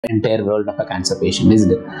entire world of a cancer patient,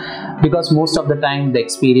 isn't it? Because most of the time the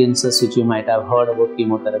experiences which you might have heard about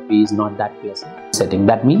chemotherapy is not that pleasant setting.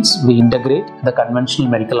 That means we integrate the conventional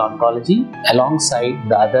medical oncology alongside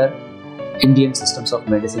the other Indian systems of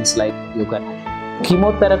medicines like yoga.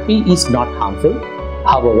 Chemotherapy is not harmful.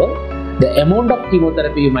 However, the amount of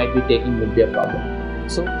chemotherapy you might be taking will be a problem.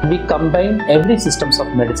 So we combine every systems of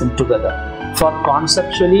medicine together for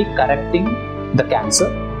conceptually correcting the cancer,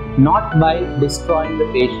 not by destroying the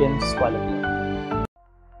patient's quality.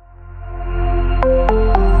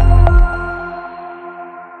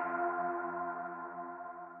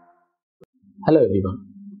 Hello everyone.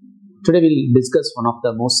 Today we'll discuss one of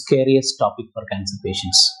the most scariest topic for cancer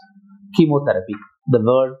patients, chemotherapy. The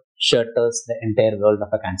word shatters the entire world of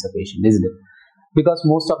a cancer patient, isn't it? Because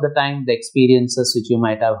most of the time the experiences which you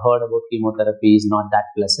might have heard about chemotherapy is not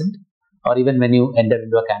that pleasant. Or even when you enter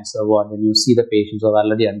into a cancer ward, when you see the patients who have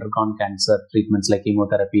already undergone cancer treatments like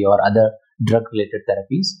chemotherapy or other drug-related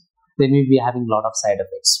therapies, they may be having a lot of side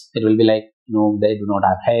effects. It will be like, they do not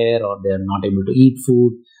have hair, or they are not able to eat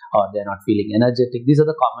food, or they are not feeling energetic. These are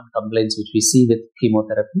the common complaints which we see with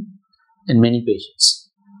chemotherapy in many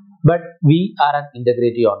patients. But we are an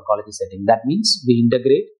integrative oncology setting. That means we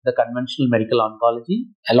integrate the conventional medical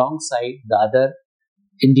oncology alongside the other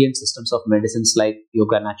Indian systems of medicines like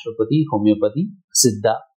yoga, naturopathy, homeopathy,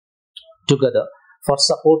 siddha together for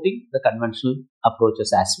supporting the conventional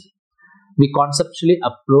approaches as well. We conceptually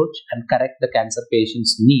approach and correct the cancer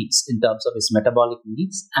patient's needs in terms of his metabolic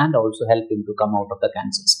needs and also help him to come out of the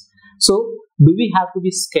cancers. So, do we have to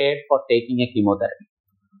be scared for taking a chemotherapy?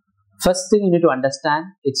 First thing you need to understand,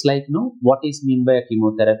 it's like, what is meant by a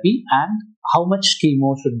chemotherapy and how much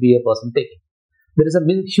chemo should be a person taking. There is a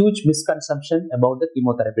huge misconception about the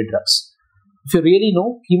chemotherapy drugs. If you really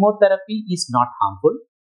know, chemotherapy is not harmful.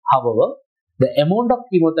 However, the amount of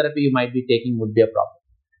chemotherapy you might be taking would be a problem.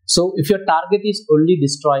 So, if your target is only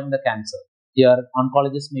destroying the cancer, your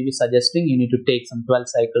oncologist may be suggesting you need to take some 12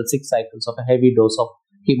 cycles, 6 cycles of a heavy dose of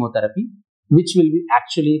chemotherapy, which will be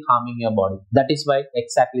actually harming your body. That is why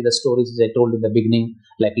exactly the stories I told in the beginning,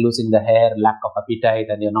 like losing the hair, lack of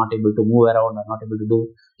appetite, and you're not able to move around or not able to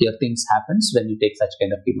do your things happens when you take such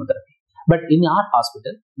kind of chemotherapy. But in our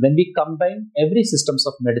hospital, when we combine every systems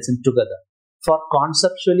of medicine together for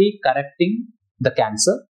conceptually correcting the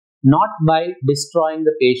cancer, not by destroying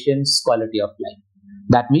the patient's quality of life.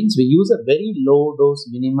 That means we use a very low dose,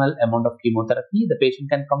 minimal amount of chemotherapy. The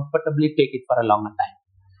patient can comfortably take it for a longer time.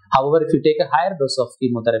 However, if you take a higher dose of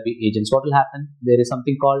chemotherapy agents, what will happen? There is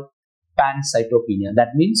something called pancytopenia.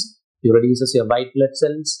 That means it reduces your white blood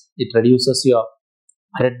cells, it reduces your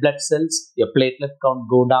red blood cells, your platelet count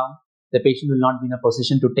go down. The patient will not be in a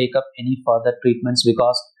position to take up any further treatments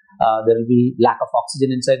because there will be lack of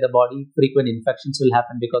oxygen inside the body. Frequent infections will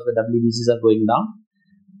happen because the WBCs are going down.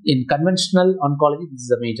 In conventional oncology, this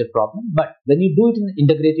is a major problem. But when you do it in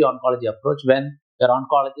integrative oncology approach, when your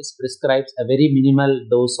oncologist prescribes a very minimal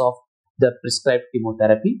dose of the prescribed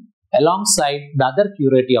chemotherapy alongside the other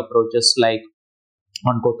curative approaches like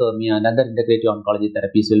oncothermia and other integrative oncology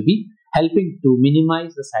therapies will be helping to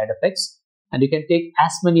minimize the side effects, and you can take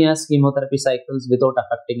as many as chemotherapy cycles without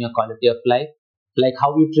affecting your quality of life. Like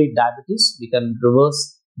how you treat diabetes, we can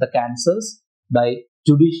reverse the cancers by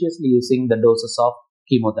judiciously using the doses of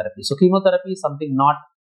chemotherapy. So chemotherapy is something not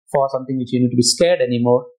for something which you need to be scared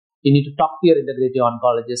anymore. You need to talk to your integrative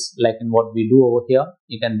oncologist like in what we do over here.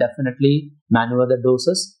 You can definitely maneuver the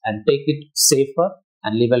doses and take it safer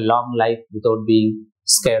and live a long life without being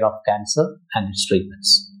scared of cancer and its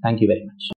treatments. Thank you very much.